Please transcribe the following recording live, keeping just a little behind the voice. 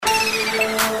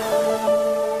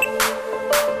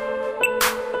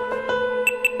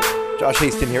Josh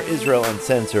Haston here, Israel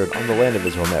Uncensored, on the Land of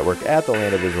Israel Network at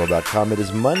thelandofisrael.com. It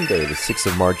is Monday, the 6th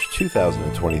of March,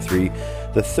 2023,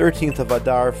 the 13th of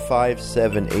Adar,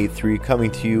 5783,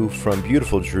 coming to you from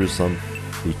beautiful Jerusalem,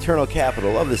 the eternal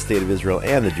capital of the state of Israel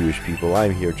and the Jewish people.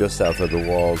 I'm here just south of the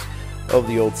walls of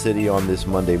the Old City on this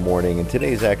Monday morning, and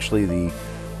today is actually the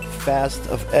Fast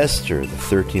of Esther, the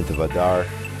 13th of Adar,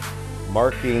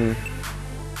 marking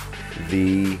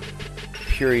the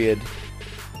period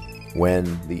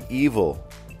when the evil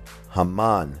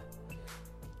Haman,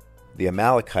 the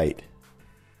Amalekite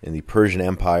in the Persian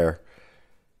Empire,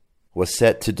 was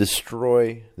set to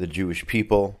destroy the Jewish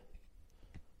people.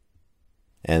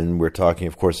 And we're talking,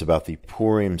 of course, about the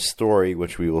Purim story,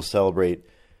 which we will celebrate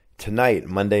tonight,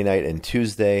 Monday night and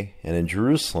Tuesday. And in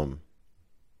Jerusalem,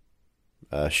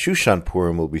 Shushan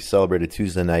Purim will be celebrated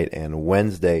Tuesday night and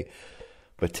Wednesday.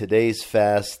 But today's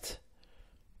fast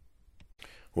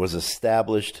was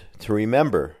established to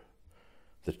remember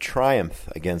the triumph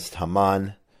against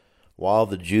Haman while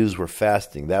the Jews were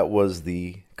fasting. That was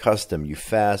the custom. You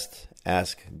fast,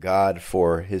 ask God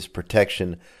for his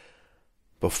protection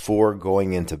before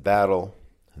going into battle.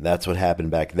 That's what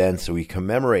happened back then. So we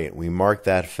commemorate, we mark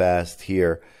that fast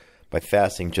here by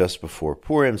fasting just before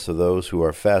Purim. So those who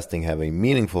are fasting have a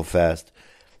meaningful fast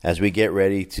as we get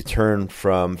ready to turn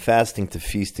from fasting to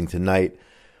feasting tonight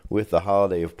with the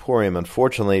holiday of Purim.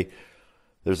 Unfortunately,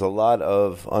 there's a lot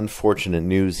of unfortunate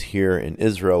news here in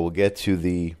Israel. We'll get to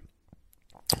the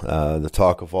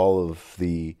talk of all of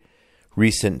the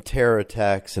recent terror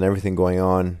attacks and everything going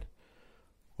on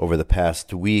over the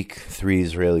past week. 3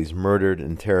 Israelis murdered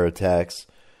in terror attacks.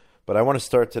 But I want to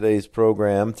start today's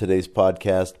program, today's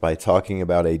podcast, by talking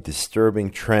about a disturbing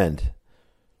trend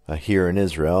here in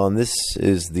Israel. And this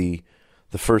is the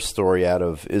first story out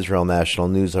of Israel National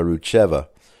News, Arutz Sheva.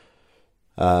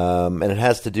 And it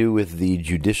has to do with the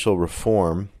judicial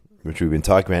reform, which we've been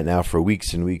talking about now for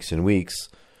weeks and weeks and weeks.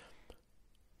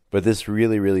 But this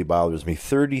really, really bothers me.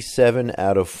 37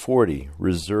 out of 40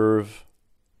 reserve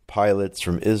pilots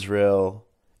from Israel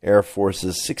Air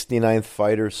Force's 69th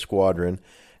Fighter Squadron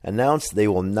announced they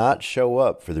will not show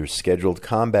up for their scheduled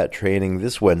combat training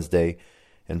this Wednesday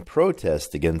and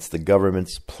protest against the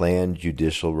government's planned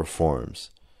judicial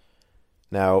reforms.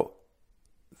 Now,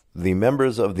 the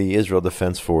members of the Israel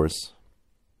Defense Force,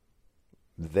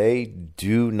 they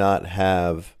do not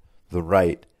have the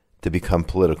right to become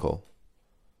political.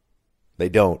 They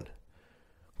don't.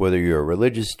 Whether you're a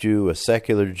religious Jew, a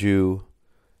secular Jew,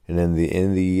 and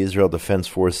in the Israel Defense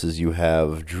Forces you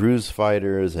have Druze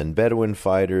fighters and Bedouin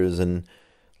fighters and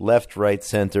left, right,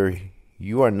 center.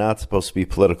 You are not supposed to be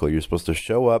political. You're supposed to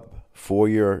show up for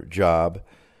your job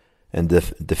and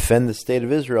defend the state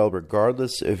of Israel,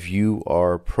 regardless if you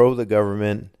are pro the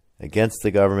government, against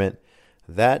the government.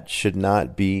 That should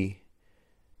not be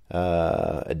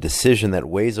a decision that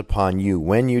weighs upon you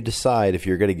when you decide if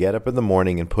you're going to get up in the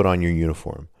morning and put on your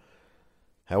uniform.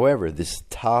 However, this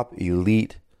top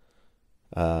elite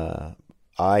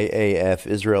IAF,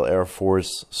 Israel Air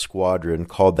Force Squadron,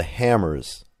 called the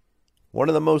Hammers, one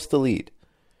of the most elite.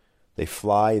 They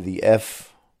fly the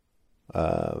F-15I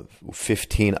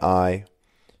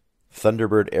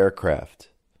Thunderbird aircraft.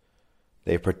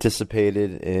 They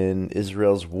participated in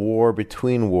Israel's war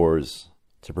between wars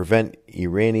to prevent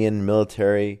Iranian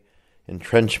military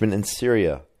entrenchment in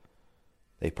Syria.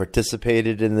 They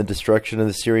participated in the destruction of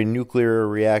the Syrian nuclear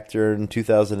reactor in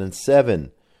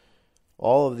 2007.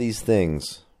 All of these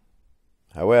things.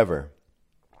 However,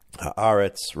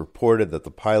 Haaretz reported that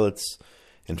the pilots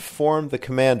informed the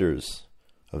commanders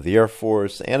of the Air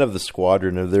Force and of the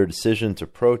squadron of their decision to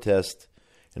protest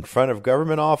in front of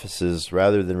government offices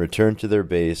rather than return to their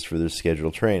base for their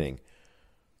scheduled training.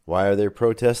 Why are they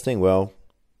protesting? Well,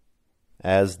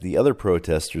 as the other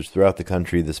protesters throughout the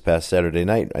country this past Saturday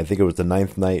night, I think it was the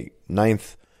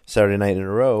ninth Saturday night in a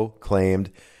row,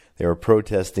 claimed they were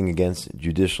protesting against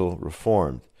judicial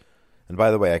reform. And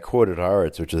by the way, I quoted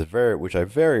Haaretz, which I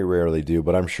very rarely do,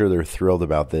 but I'm sure they're thrilled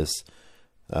about this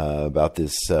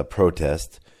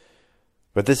protest.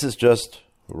 But this is just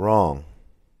wrong.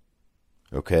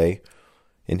 Okay?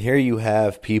 And here you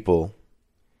have people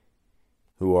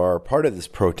who are part of this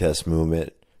protest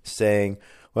movement saying,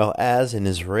 well, as an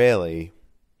Israeli,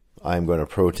 I'm going to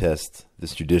protest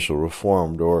this judicial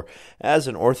reform, or as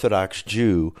an Orthodox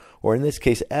Jew, or in this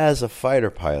case, as a fighter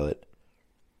pilot.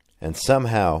 And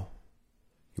somehow,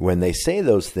 when they say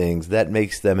those things, that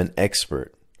makes them an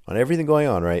expert on everything going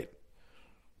on, right?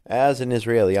 As an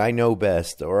Israeli, I know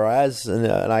best. Or as an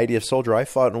IDF soldier, I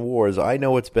fought in wars. I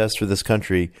know what's best for this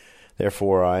country.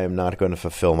 Therefore, I am not going to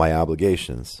fulfill my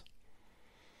obligations.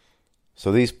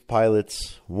 So these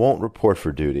pilots won't report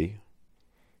for duty.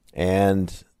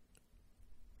 And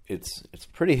it's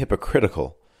pretty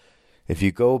hypocritical. If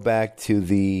you go back to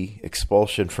the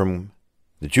expulsion from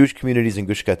the Jewish communities in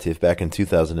Gush Katif back in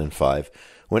 2005,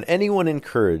 when anyone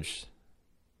encouraged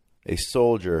a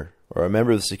soldier or a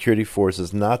member of the security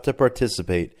forces not to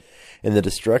participate in the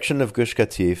destruction of Gush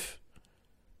Katif,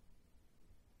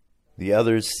 the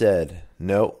others said,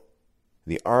 no,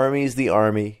 the army is the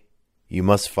army, you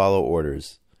must follow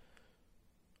orders.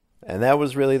 And that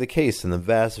was really the case in the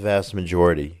vast, vast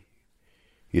majority.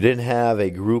 You didn't have a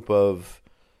group of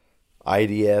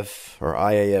IDF or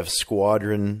IAF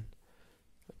squadron,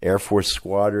 Air Force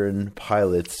squadron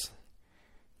pilots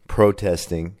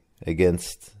protesting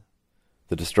against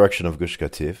the destruction of Gush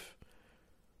Katif.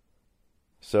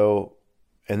 So,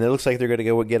 and it looks like they're going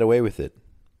to get away with it.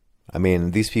 I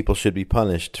mean, these people should be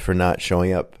punished for not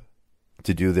showing up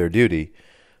to do their duty.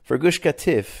 For Gush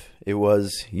Katif, it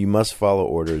was, you must follow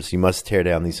orders, you must tear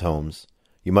down these homes,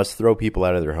 you must throw people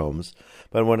out of their homes.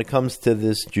 But when it comes to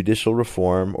this judicial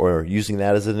reform, or using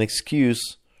that as an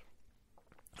excuse,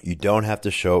 you don't have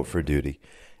to show up for duty.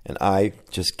 And I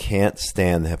just can't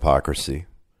stand the hypocrisy.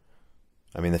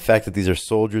 I mean, the fact that these are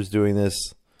soldiers doing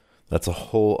this, that's a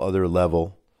whole other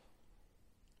level.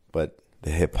 But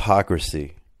the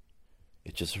hypocrisy,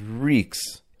 it just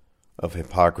reeks of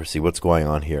hypocrisy, what's going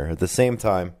on here. At the same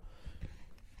time,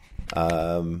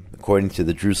 according to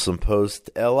the Jerusalem Post,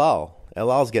 El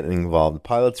Al's getting involved.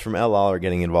 Pilots from El Al are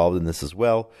getting involved in this as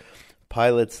well.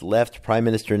 Pilots left Prime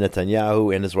Minister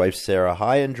Netanyahu and his wife Sarah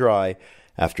high and dry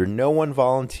after no one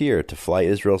volunteered to fly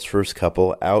Israel's first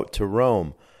couple out to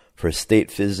Rome for a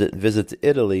state visit to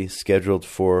Italy scheduled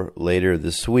for later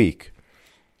this week.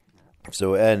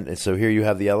 So here you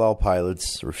have the El Al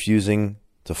pilots refusing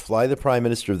to fly the Prime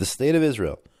Minister of the State of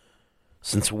Israel.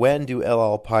 Since when do El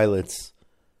Al pilots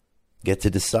get to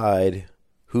decide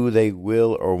who they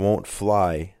will or won't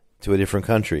fly to a different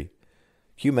country?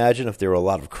 Can you imagine if there were a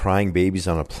lot of crying babies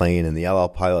on a plane and the El Al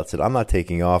pilot said, I'm not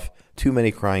taking off, too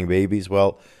many crying babies?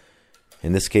 Well,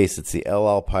 in this case, it's the El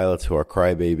Al pilots who are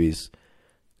crybabies,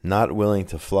 not willing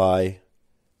to fly.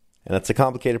 And it's a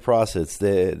complicated process.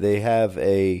 They have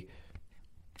a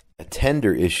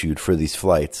tender issued for these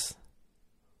flights.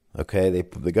 Okay,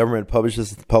 the government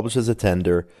publishes a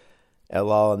tender.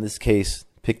 El Al, in this case,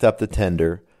 picked up the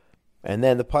tender. And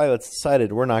then the pilots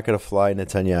decided we're not going to fly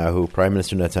Netanyahu, Prime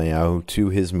Minister Netanyahu, to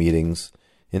his meetings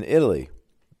in Italy.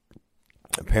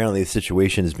 Apparently the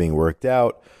situation is being worked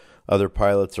out. Other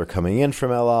pilots are coming in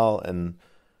from El Al, and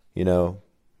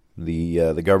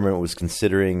the government was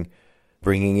considering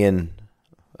bringing in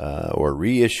or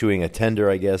reissuing a tender,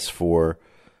 I guess, for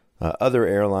other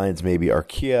airlines, maybe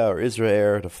Arkia or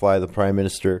Israel, to fly the Prime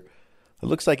Minister. It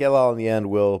looks like El Al in the end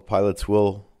pilots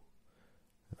will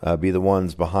be the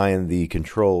ones behind the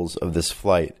controls of this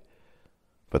flight.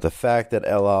 But the fact that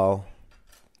El Al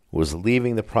was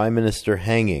leaving the Prime Minister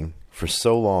hanging for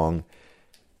so long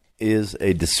is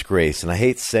a disgrace. And I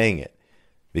hate saying it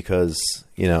because,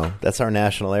 that's our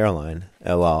national airline,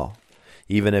 El Al.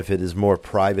 Even if it is more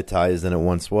privatized than it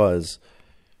once was,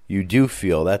 you do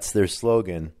feel, that's their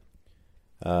slogan.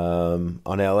 On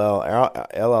El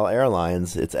Al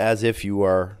Airlines, it's as if you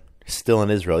are still in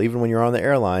Israel. Even when you're on the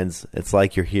airlines, it's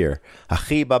like you're here.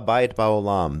 Achi babayit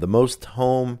ba'olam, the most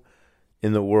home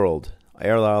in the world.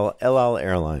 El Al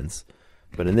Airlines.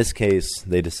 But in this case,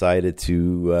 they decided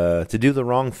to do the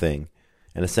wrong thing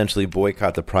and essentially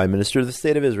boycott the Prime Minister of the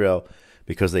State of Israel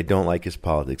because they don't like his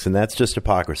politics. And that's just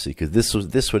hypocrisy, because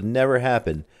this would never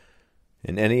happen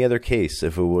in any other case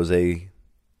if it was a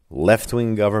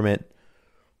left-wing government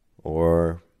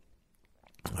or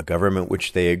a government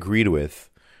which they agreed with.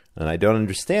 And I don't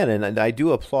understand, and I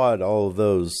do applaud all of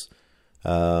those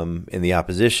in the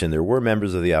opposition. There were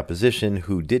members of the opposition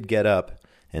who did get up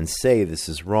and say this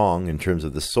is wrong in terms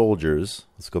of the soldiers.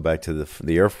 Let's go back to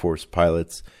the Air Force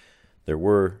pilots. There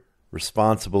were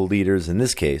responsible leaders in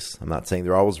this case. I'm not saying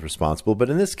they're always responsible, but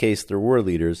in this case there were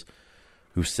leaders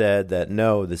who said that,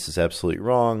 no, this is absolutely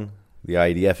wrong. The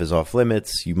IDF is off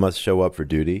limits. You must show up for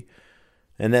duty.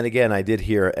 And then again, I did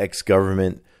hear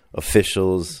ex-government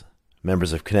officials,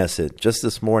 members of Knesset, just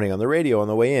this morning on the radio on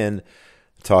the way in,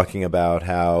 talking about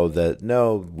how that,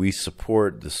 no, we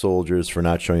support the soldiers for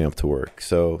not showing up to work.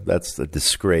 So that's a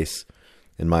disgrace,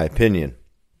 in my opinion.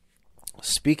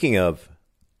 Speaking of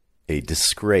a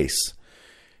disgrace,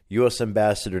 U.S.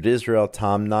 Ambassador to Israel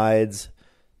Tom Nides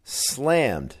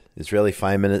slammed Israeli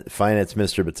Finance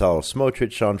Minister Bezalel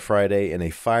Smotrich on Friday in a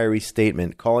fiery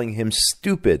statement, calling him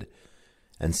stupid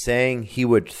and saying he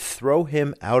would throw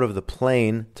him out of the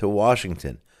plane to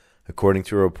Washington, according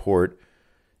to a report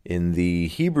in the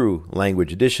Hebrew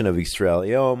language edition of Israel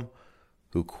Hayom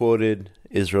who quoted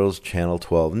Israel's Channel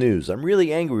 12 News. "I'm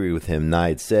really angry with him,"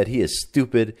 Naid said. "He is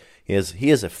stupid. He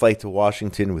has a flight to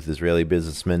Washington with Israeli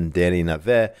businessman Danny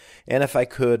Naveh, and if I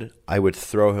could, I would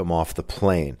throw him off the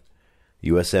plane." The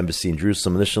U.S. Embassy in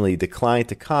Jerusalem initially declined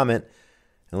to comment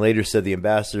and later said the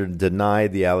ambassador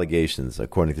denied the allegations,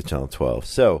 according to Channel 12.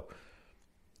 So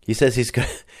he says he's going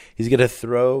to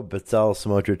throw Bezalel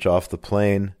Smotrich off the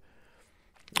plane.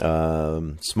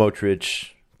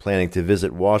 Smotrich planning to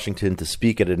visit Washington to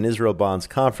speak at an Israel Bonds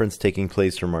conference taking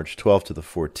place from March 12th to the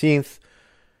 14th.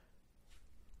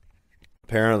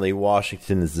 Apparently,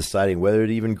 Washington is deciding whether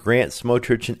to even grant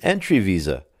Smotrich an entry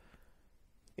visa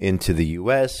into the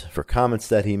U.S. for comments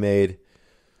that he made.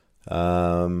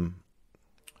 Smotrich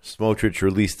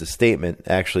released a statement,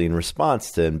 actually, in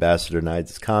response to Ambassador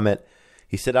Naid's comment.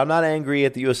 He said, "I'm not angry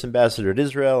at the U.S. ambassador at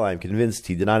Israel. I'm convinced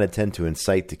he did not intend to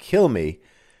incite to kill me,"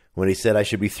 when he said I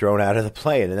should be thrown out of the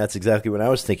plane. And that's exactly what I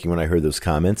was thinking when I heard those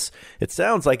comments. It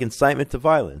sounds like incitement to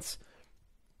violence.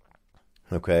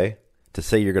 Okay? To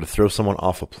say you're going to throw someone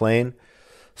off a plane.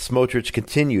 Smotrich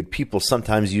continued, "People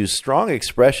sometimes use strong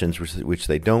expressions which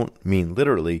they don't mean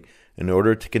literally in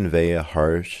order to convey a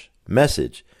harsh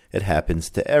message. It happens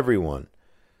to everyone."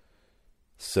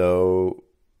 So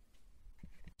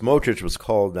Smotrich was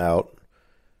called out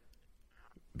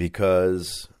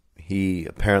because he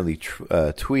apparently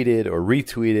tweeted or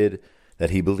retweeted that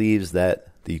he believes that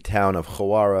the town of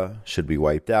Hawara should be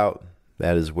wiped out.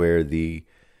 That is where the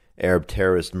Arab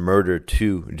terrorist murdered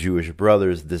 2 Jewish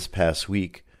brothers this past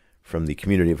week from the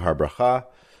community of Har Bracha.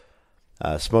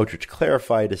 Smotrich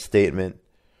clarified his statement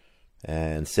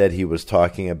and said he was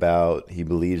talking about he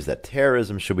believes that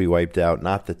terrorism should be wiped out,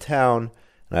 not the town.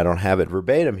 And I don't have it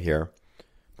verbatim here.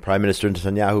 Prime Minister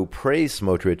Netanyahu praised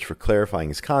Smotrich for clarifying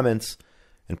his comments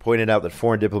and pointed out that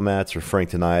foreign diplomats referring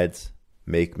to Naids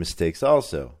make mistakes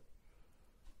also.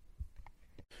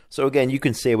 So again, you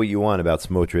can say what you want about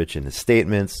Smotrich and his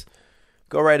statements.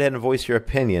 Go right ahead and voice your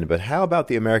opinion, but how about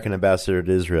the American ambassador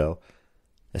to Israel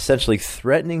essentially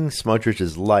threatening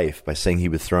Smotrich's life by saying he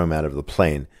would throw him out of the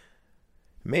plane?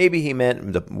 Maybe he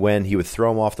meant when he would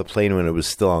throw him off the plane when it was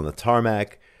still on the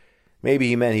tarmac. Maybe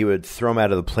he meant he would throw him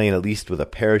out of the plane at least with a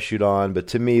parachute on, but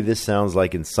to me this sounds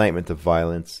like incitement to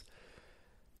violence.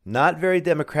 Not very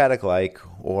democratic-like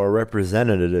or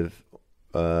representative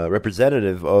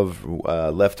of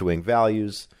left-wing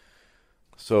values.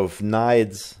 So if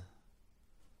Naids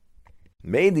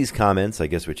made these comments, I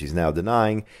guess which he's now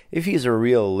denying, if he's a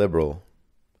real liberal,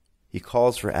 he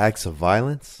calls for acts of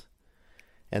violence.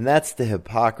 And that's the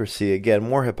hypocrisy. Again,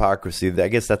 more hypocrisy. I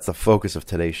guess that's the focus of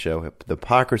today's show. The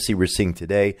hypocrisy we're seeing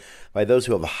today by those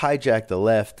who have hijacked the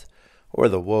left or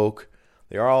the woke.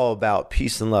 They are all about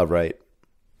peace and love, right?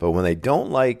 But when they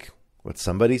don't like what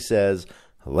somebody says,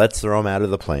 let's throw them out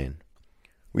of the plane.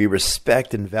 We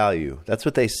respect and value. That's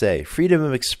what they say. Freedom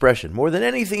of expression, more than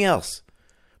anything else.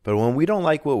 But when we don't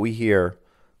like what we hear,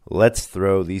 let's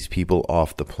throw these people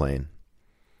off the plane.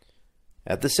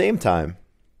 At the same time,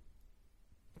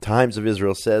 Times of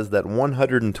Israel says that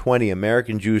 120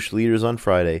 American Jewish leaders on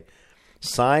Friday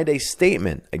signed a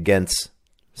statement against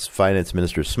Finance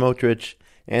Minister Smotrich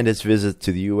and his visit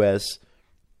to the U.S.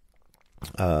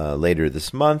 Later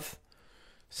this month,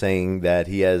 saying that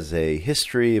he has a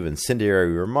history of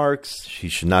incendiary remarks. He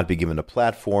should not be given a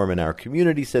platform in our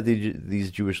community, said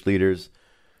these Jewish leaders.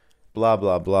 Blah,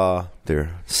 blah, blah.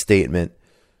 Their statement,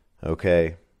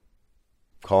 okay,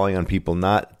 calling on people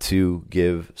not to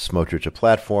give Smotrich a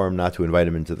platform, not to invite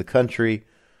him into the country.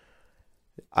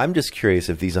 I'm just curious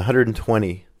if these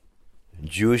 120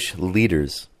 Jewish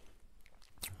leaders,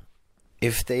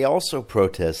 if they also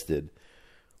protested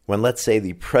when, let's say,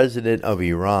 the president of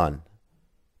Iran,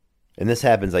 and this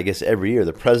happens, I guess, every year,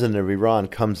 the president of Iran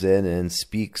comes in and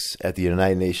speaks at the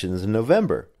United Nations in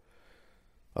November.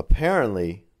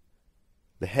 Apparently,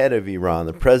 the head of Iran,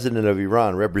 the president of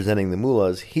Iran representing the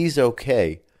mullahs, he's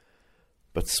okay,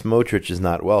 but Smotrich is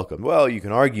not welcome. Well, you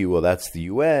can argue, well, that's the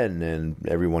UN, and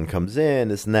everyone comes in,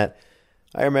 this and that.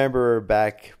 I remember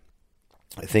back,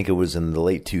 I think it was in the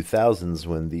late 2000s,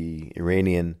 when the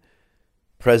Iranian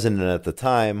president at the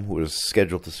time was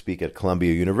scheduled to speak at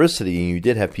Columbia University, and you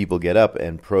did have people get up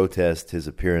and protest his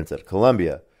appearance at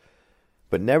Columbia.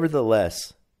 But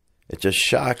nevertheless, it just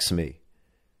shocks me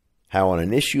how on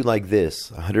an issue like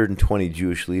this, 120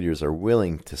 Jewish leaders are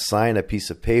willing to sign a piece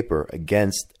of paper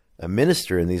against a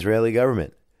minister in the Israeli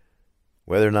government,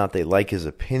 whether or not they like his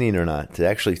opinion or not, to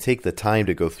actually take the time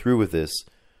to go through with this.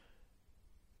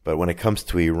 But when it comes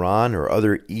to Iran or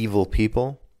other evil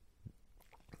people,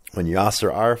 when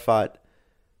Yasser Arafat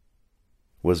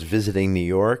was visiting New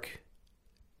York,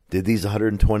 did these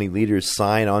 120 leaders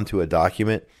sign onto a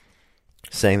document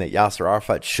saying that Yasser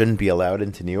Arafat shouldn't be allowed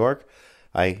into New York.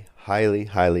 I highly,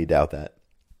 highly doubt that.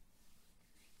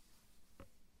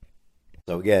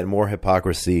 So again, more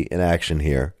hypocrisy in action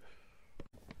here.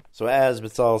 So as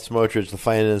Bezalel Smotrich, the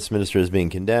finance minister, is being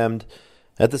condemned,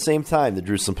 at the same time, the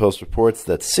Jerusalem Post reports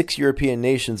that 6 European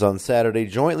nations on Saturday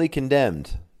jointly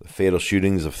condemned the fatal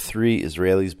shootings of 3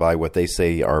 Israelis by what they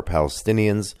say are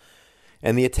Palestinians,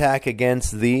 and the attack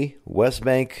against the West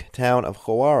Bank town of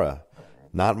Hawara.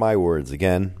 Not my words.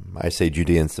 Again, I say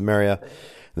Judea and Samaria.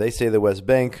 They say the West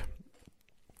Bank,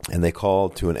 and they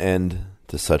called to an end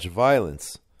to such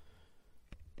violence.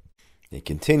 They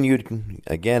continued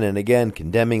again and again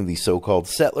condemning the so-called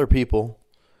settler people,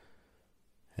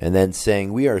 and then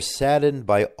saying, we are saddened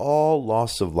by all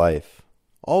loss of life.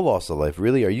 All loss of life.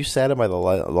 Really? Are you saddened by the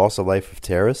loss of life of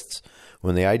terrorists?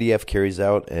 When the IDF carries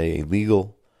out a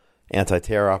legal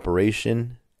anti-terror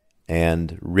operation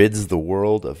and rids the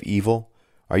world of evil?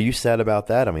 Are you sad about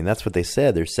that? I mean, that's what they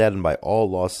said. They're saddened by all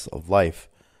loss of life.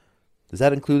 Does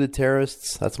that include the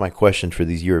terrorists? That's my question for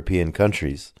these European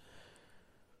countries.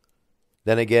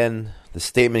 Then again, the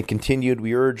statement continued,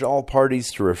 we urge all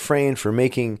parties to refrain from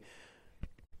making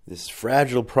this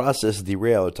fragile process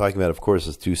derail. They're talking about, of course,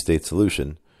 this two-state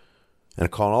solution. And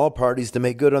calling all parties to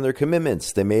make good on their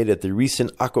commitments they made at the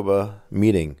recent Aqaba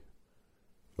meeting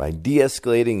by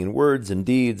de-escalating in words and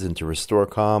deeds and to restore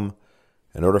calm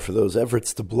in order for those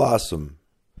efforts to blossom.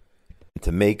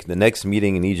 To make the next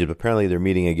meeting in Egypt, apparently they're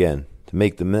meeting again, to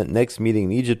make the next meeting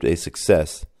in Egypt a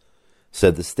success,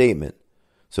 said the statement.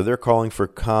 So they're calling for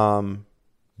calm,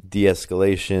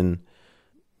 de-escalation,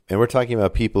 and we're talking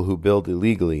about people who build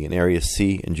illegally in Area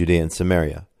C in Judea and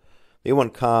Samaria. They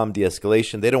want calm,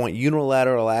 de-escalation. They don't want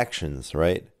unilateral actions,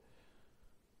 right?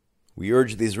 We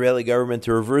urge the Israeli government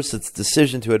to reverse its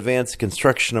decision to advance the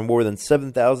construction of more than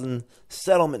 7,000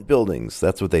 settlement buildings.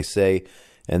 That's what they say.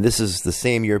 And this is the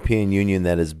same European Union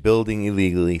that is building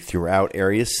illegally throughout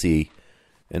Area C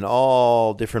in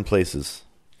all different places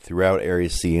throughout Area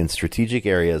C in strategic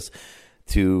areas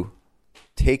to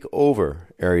take over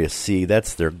Area C.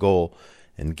 That's their goal,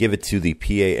 and give it to the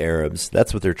PA Arabs.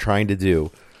 That's what they're trying to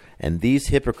do. And these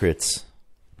hypocrites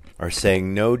are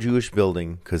saying no Jewish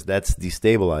building because that's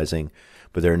destabilizing,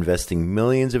 but they're investing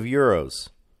millions of euros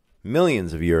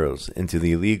into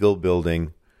the illegal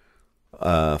building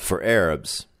for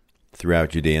Arabs throughout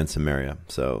Judea and Samaria.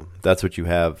 So that's what you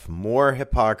have. More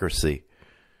hypocrisy.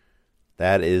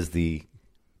 That is the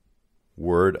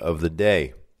word of the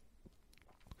day.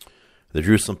 The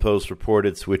Jerusalem Post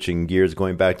reported, switching gears,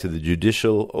 going back to the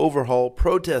judicial overhaul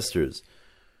protesters.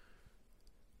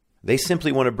 They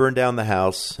simply want to burn down the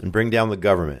House and bring down the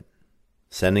government,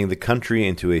 sending the country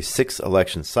into a 6th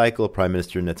election cycle, Prime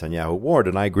Minister Netanyahu warned,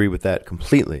 and I agree with that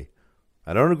completely.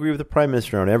 I don't agree with the Prime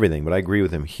Minister on everything, but I agree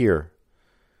with him here.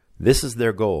 This is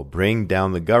their goal, bring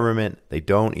down the government. They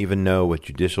don't even know what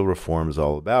judicial reform is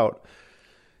all about.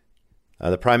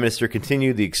 The Prime Minister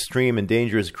continued, the extreme and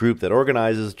dangerous group that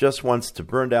organizes just wants to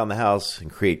burn down the House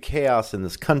and create chaos in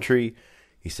this country,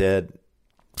 he said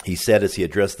as he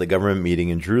addressed the government meeting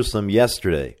in Jerusalem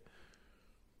yesterday.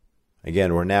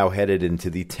 Again, we're now headed into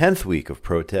the 10th week of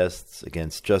protests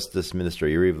against Justice Minister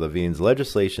Yariv Levin's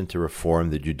legislation to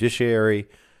reform the judiciary.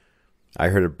 I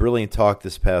heard a brilliant talk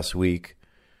this past week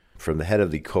from the head of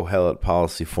the Kohelet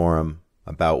Policy Forum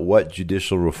about what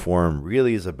judicial reform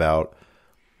really is about.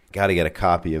 Got to get a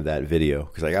copy of that video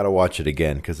because I got to watch it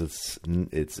again because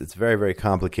it's very, very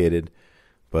complicated.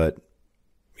 But,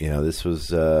 you know, this was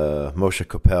Moshe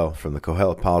Koppel from the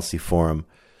Kohelet Policy Forum.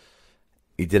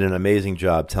 He did an amazing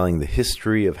job telling the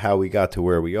history of how we got to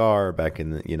where we are back in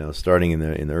the, starting in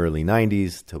the early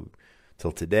 90s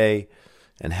till today,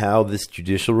 and how this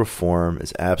judicial reform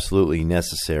is absolutely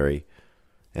necessary.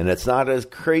 And it's not as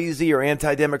crazy or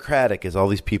anti-democratic as all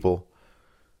these people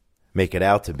make it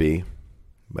out to be.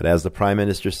 But as the Prime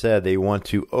Minister said, they want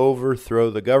to overthrow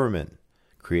the government,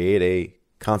 create a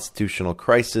constitutional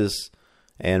crisis,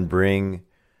 and bring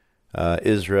lead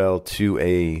Israel to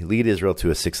a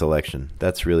 6th election.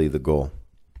 That's really the goal.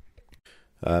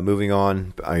 Moving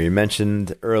on, I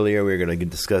mentioned earlier we were going to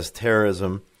discuss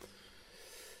terrorism.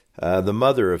 The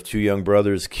mother of 2 young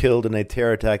brothers killed in a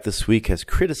terror attack this week has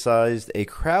criticized a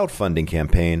crowdfunding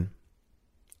campaign,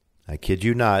 I kid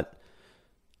you not,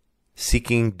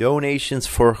 seeking donations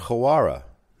for Hawara,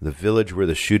 the village where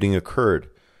the shooting occurred,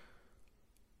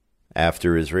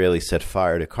 after Israelis set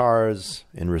fire to cars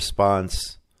in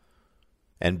response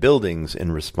and buildings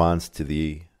in response to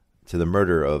the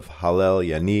murder of Hallel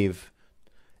Yaniv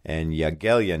and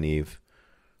Yagel Yaniv,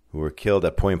 who were killed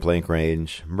at point-blank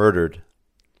range, murdered.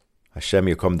 Hashem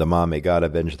Yakom Damam, may God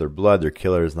avenge their blood. Their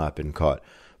killer has not been caught.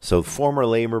 So former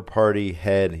Labour Party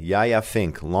head Yaya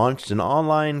Fink launched an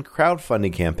online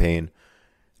crowdfunding campaign.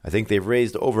 I think they've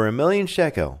raised over 1 million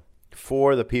shekel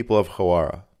for the people of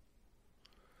Hawara.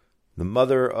 The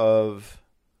mother of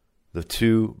the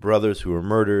two brothers who were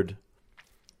murdered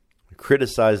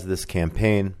criticized this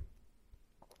campaign.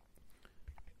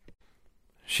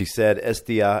 She said,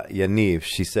 Estia Yaniv,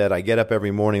 she said, I get up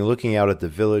every morning looking out at the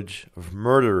village of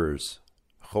murderers,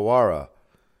 Hawara,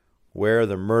 where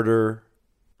the murderer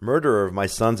of my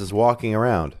sons is walking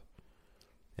around.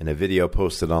 In a video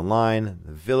posted online,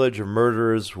 the village of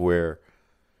murderers where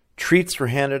treats were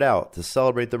handed out to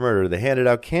celebrate the murder. They handed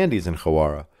out candies in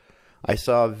Hawara. I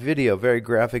saw a video, very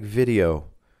graphic video.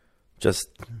 This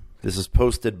is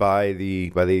posted by the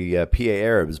PA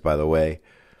Arabs, by the way,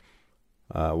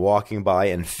 walking by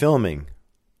and filming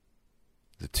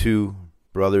the two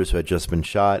brothers who had just been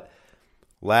shot,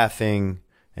 laughing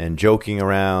and joking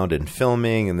around and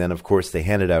filming. And then, of course, they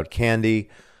handed out candy.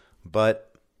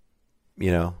 But,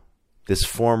 this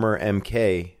former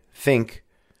MK, Fink,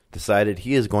 decided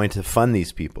he is going to fund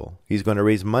these people. He's going to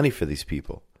raise money for these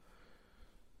people.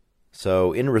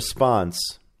 So in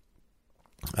response,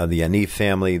 the Yaniv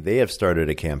family, they have started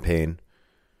a campaign.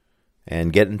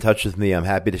 And get in touch with me. I'm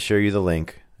happy to share you the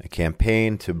link. A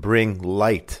campaign to bring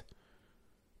light.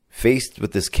 Faced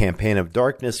with this campaign of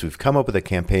darkness, we've come up with a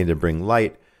campaign to bring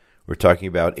light. We're talking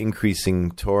about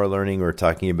increasing Torah learning. We're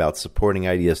talking about supporting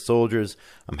IDS soldiers.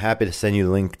 I'm happy to send you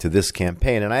the link to this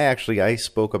campaign. And I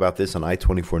spoke about this on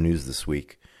I-24 News this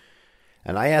week.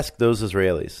 And I asked those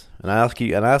Israelis, and I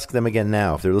ask them again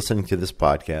now, if they're listening to this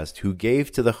podcast, who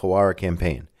gave to the Hawara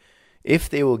campaign, if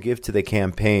they will give to the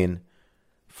campaign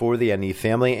for the Yaniv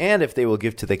family, and if they will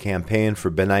give to the campaign for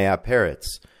Benaya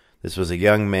Peretz. This was a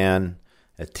young man,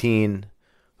 a teen,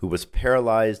 who was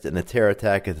paralyzed in a terror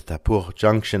attack at the Tapur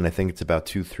Junction. I think it's about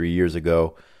 2-3 years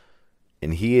ago.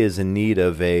 And he is in need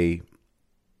of a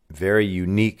very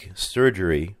unique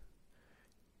surgery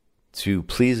to,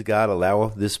 please God, allow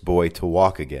this boy to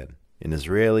walk again. An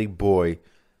Israeli boy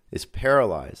is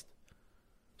paralyzed.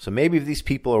 So maybe if these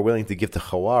people are willing to give to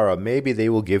Hawara, maybe they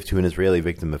will give to an Israeli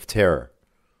victim of terror.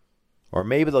 Or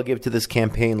maybe they'll give to this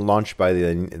campaign launched by the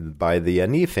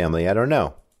Yaniv family. I don't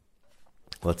know.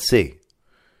 Let's see.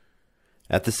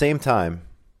 At the same time,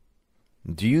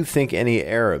 do you think any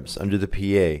Arabs under the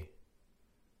PA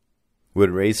would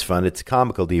raise funds? It's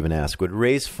comical to even ask. Would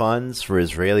raise funds for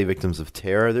Israeli victims of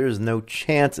terror? There is no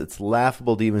chance. It's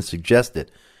laughable to even suggest it.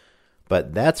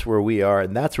 But that's where we are,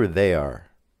 and that's where they are.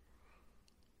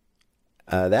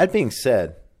 That being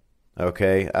said,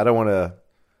 okay, I don't want to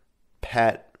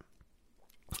pat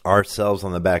ourselves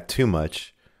on the back too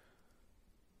much.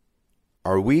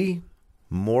 Are we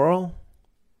moral?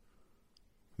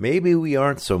 Maybe we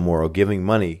aren't so moral, giving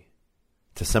money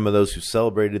to some of those who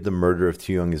celebrated the murder of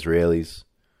two young Israelis,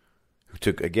 who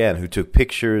took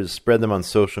pictures, spread them on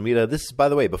social media. This is, by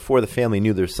the way, before the family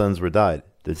knew their sons were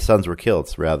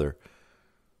killed, rather.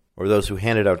 Or those who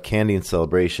handed out candy in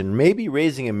celebration. Maybe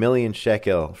raising 1 million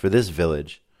shekel for this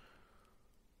village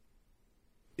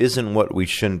isn't what we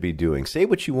shouldn't be doing. Say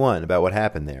what you want about what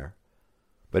happened there.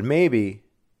 But maybe,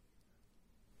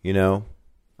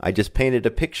 I just painted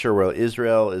a picture where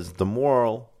Israel is the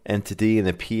moral entity and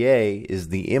the PA is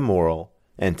the immoral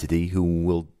entity who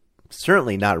will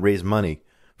certainly not raise money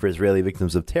for Israeli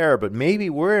victims of terror, but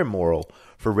maybe we're immoral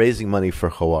for raising money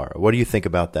for Hawara. What do you think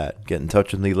about that? Get in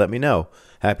touch with me. Let me know.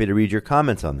 Happy to read your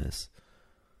comments on this.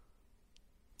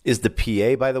 Is the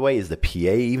PA, by the way,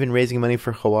 even raising money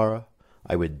for Hawara?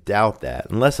 I would doubt that,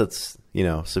 unless it's,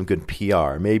 some good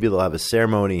PR. Maybe they'll have a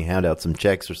ceremony, hand out some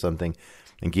checks or something,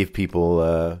 and give people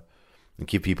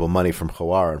money from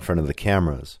Hawara in front of the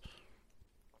cameras.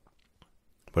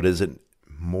 But is it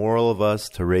moral of us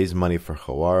to raise money for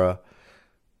Hawara?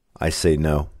 I say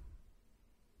no.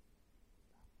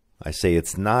 I say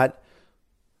it's not.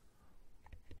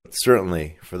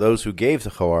 Certainly, for those who gave to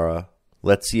Hawara,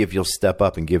 let's see if you'll step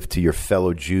up and give to your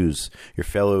fellow Jews, your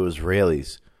fellow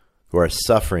Israelis, who are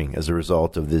suffering as a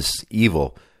result of this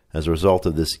evil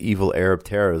Arab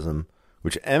terrorism,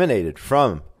 which emanated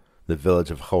from the village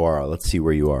of Hawara. Let's see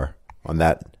where you are on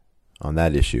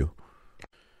that issue.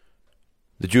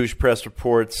 The Jewish press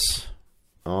reports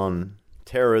on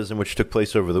terrorism, which took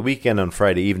place over the weekend. On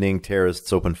Friday evening,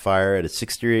 terrorists opened fire at a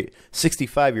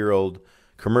 65-year-old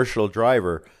commercial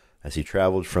driver as he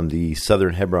traveled from the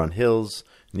southern Hebron Hills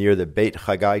near the Beit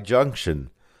Haggai Junction.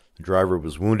 The driver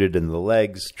was wounded in the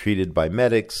legs, treated by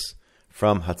medics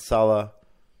from Hatzalah,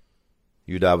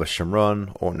 Yudav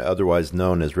Shomron, or otherwise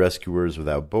known as Rescuers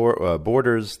Without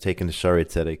Borders, taken to Shaarei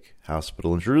Tzedek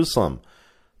Hospital in Jerusalem.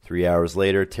 3 hours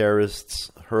later,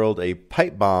 terrorists hurled a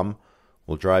pipe bomb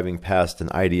while driving past an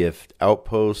IDF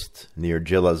outpost near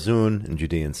Jelazun in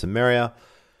Judea and Samaria.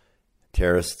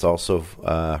 Terrorists also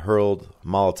hurled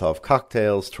Molotov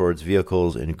cocktails towards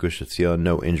vehicles in Gush Etzion.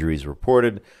 No injuries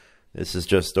reported. This is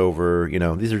just over,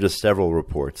 these are just several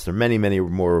reports. There are many, many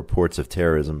more reports of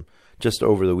terrorism just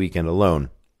over the weekend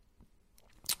alone.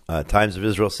 Times of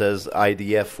Israel says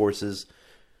IDF forces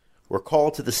were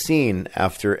called to the scene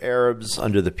after Arabs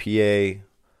under the PA,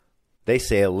 they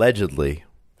say allegedly,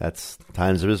 that's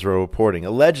Times of Israel reporting,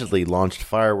 allegedly launched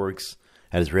fireworks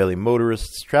at Israeli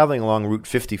motorists traveling along Route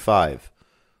 55.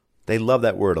 They love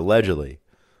that word, allegedly.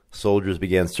 Soldiers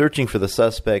began searching for the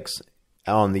suspects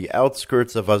on the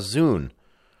outskirts of Azun.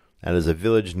 That is a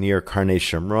village near Karnei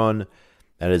Shomron.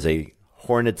 That is a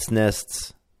hornet's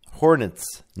nest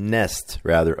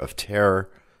of terror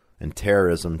and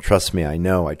terrorism. Trust me, I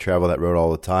know. I travel that road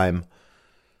all the time.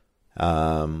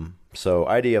 So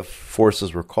IDF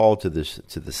forces were called to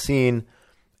the scene,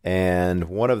 and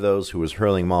one of those who was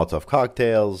hurling Molotov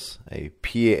cocktails, a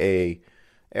PAA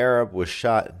Arab, was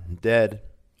shot dead.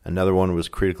 Another one was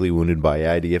critically wounded by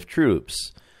IDF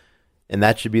troops. And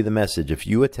that should be the message. If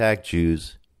you attack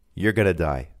Jews, you're going to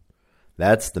die.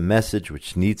 That's the message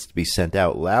which needs to be sent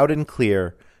out loud and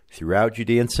clear throughout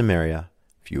Judea and Samaria.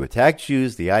 If you attack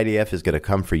Jews, the IDF is going to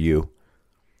come for you,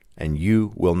 and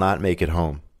you will not make it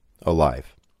home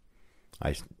alive.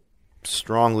 I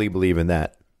strongly believe in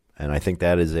that, and I think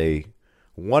that is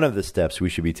one of the steps we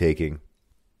should be taking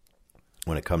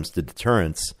when it comes to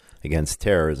deterrence against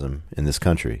terrorism in this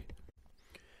country.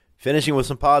 Finishing with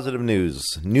some positive news.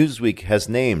 Newsweek has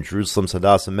named Jerusalem's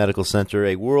Hadassah Medical Center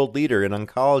a world leader in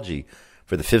oncology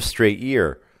for the 5th straight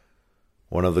year.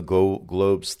 One of the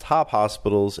globe's top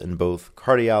hospitals in both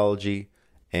cardiology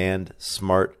and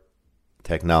smart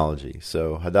technology.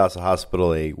 So Hadassah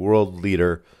Hospital, a world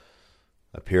leader,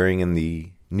 appearing in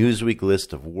the Newsweek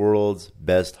list of world's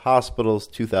best hospitals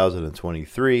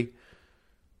 2023.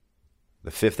 The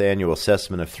 5th annual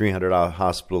assessment of 300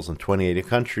 hospitals in 28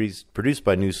 countries, produced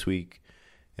by Newsweek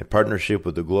in partnership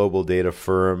with the global data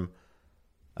firm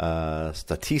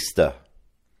Statista.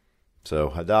 So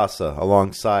Hadassah,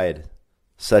 alongside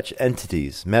such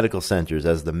entities, medical centers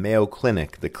as the Mayo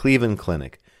Clinic, the Cleveland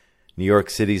Clinic, New York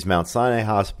City's Mount Sinai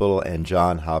Hospital, and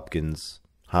Johns Hopkins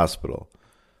Hospital.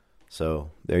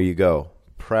 So there you go.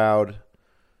 Proud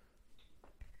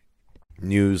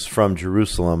news from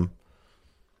Jerusalem.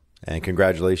 And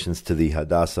congratulations to the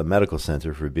Hadassah Medical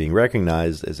Center for being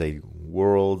recognized as a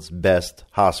world's best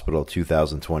hospital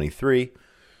 2023.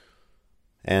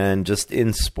 And just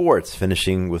in sports,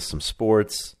 finishing with some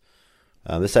sports.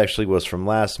 This actually was from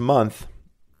last month,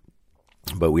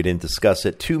 but we didn't discuss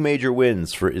it. 2 major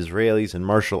wins for Israelis in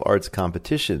martial arts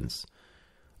competitions.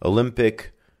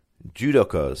 Olympic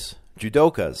judokas,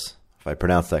 if I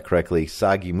pronounce that correctly,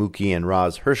 Sagi Muki and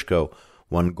Raz Hershko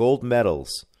won gold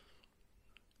medals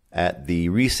at the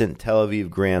recent Tel Aviv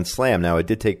Grand Slam. Now, it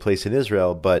did take place in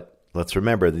Israel, but let's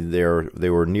remember there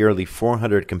were nearly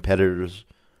 400 competitors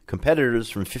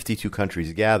from 52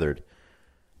 countries gathered,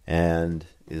 and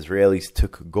Israelis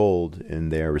took gold in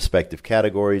their respective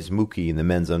categories. Muki in the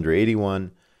men's under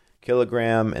 81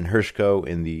 kilogram, and Hershko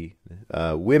in the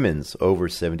women's over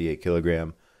 78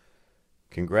 kilogram.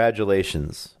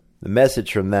 Congratulations. The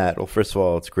message from that, well, first of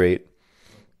all, it's great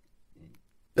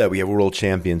that we have world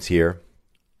champions here.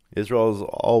 Israel has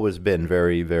always been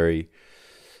very, very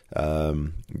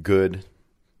good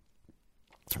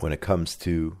when it comes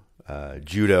to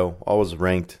judo, always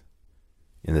ranked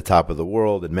in the top of the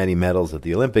world, and many medals at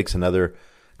the Olympics and other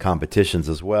competitions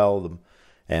as well.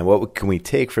 And what can we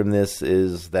take from this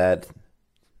is that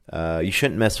you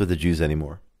shouldn't mess with the Jews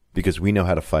anymore, because we know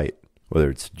how to fight. Whether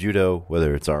it's judo,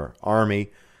 whether it's our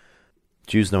army,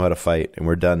 Jews know how to fight, and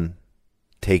we're done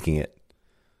taking it.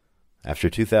 After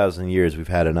 2,000 years, we've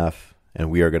had enough,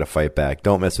 and we are going to fight back.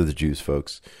 Don't mess with the Jews,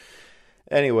 folks.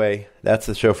 Anyway, that's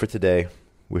the show for today.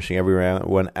 Wishing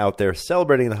everyone out there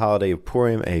celebrating the holiday of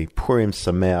Purim a Purim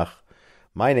Sameach.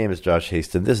 My name is Josh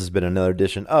Haston. This has been another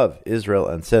edition of Israel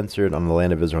Uncensored on the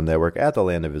Land of Israel Network at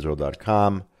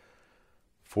thelandofisrael.com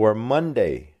for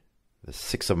Monday, the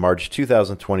 6th of March,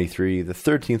 2023, the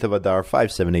 13th of Adar,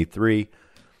 5783.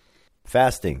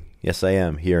 Fasting. Yes, I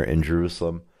am here in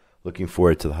Jerusalem. Looking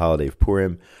forward to the holiday of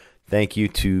Purim. Thank you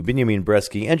to Benjamin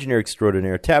Bresky, engineer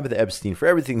extraordinaire, Tabitha Epstein, for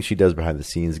everything she does behind the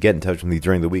scenes. Get in touch with me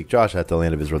during the week. Josh at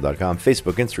thelandofisrael.com,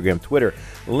 Facebook, Instagram, Twitter,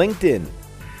 LinkedIn.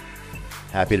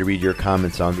 Happy to read your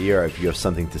comments on the air if you have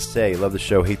something to say. Love the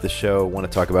show, hate the show, want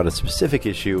to talk about a specific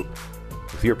issue.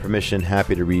 With your permission,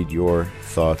 happy to read your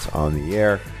thoughts on the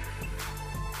air.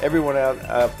 Everyone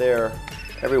out there,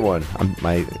 everyone, I'm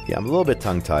a little bit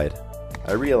tongue-tied.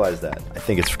 I realize that. I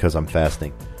think it's because I'm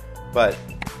fasting. But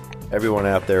everyone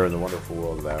out there in the wonderful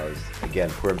world of ours, again,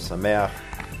 Purim Sameach.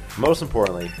 Most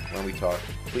importantly, when we talk,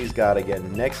 please God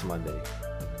again next Monday.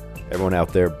 Everyone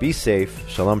out there, be safe.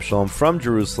 Shalom, shalom from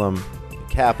Jerusalem, the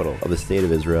capital of the state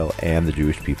of Israel and the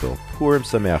Jewish people. Purim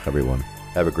Sameach, everyone.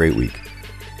 Have a great week.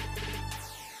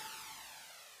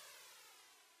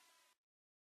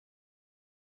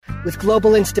 With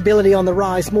global instability on the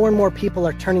rise, more and more people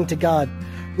are turning to God,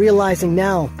 realizing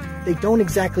now they don't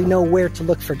exactly know where to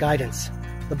look for guidance.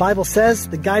 The Bible says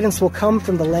the guidance will come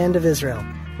from the land of Israel.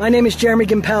 My name is Jeremy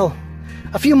Gimpel.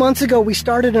 A few months ago, we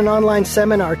started an online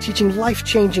seminar teaching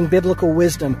life-changing biblical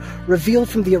wisdom revealed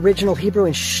from the original Hebrew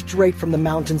and straight from the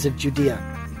mountains of Judea.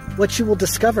 What you will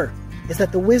discover is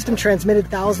that the wisdom transmitted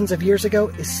thousands of years ago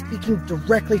is speaking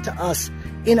directly to us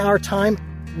in our time,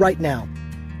 right now.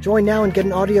 Join now and get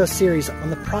an audio series on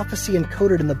the prophecy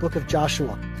encoded in the book of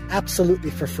Joshua,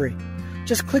 absolutely for free.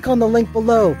 Just click on the link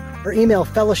below or email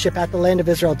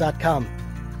fellowship@thelandofisrael.com.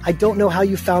 I don't know how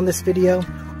you found this video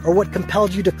or what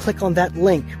compelled you to click on that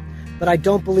link, but I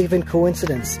don't believe in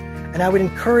coincidence, and I would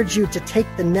encourage you to take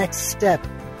the next step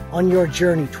on your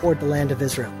journey toward the land of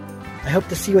Israel. I hope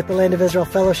to see you at the Land of Israel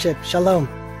Fellowship. Shalom.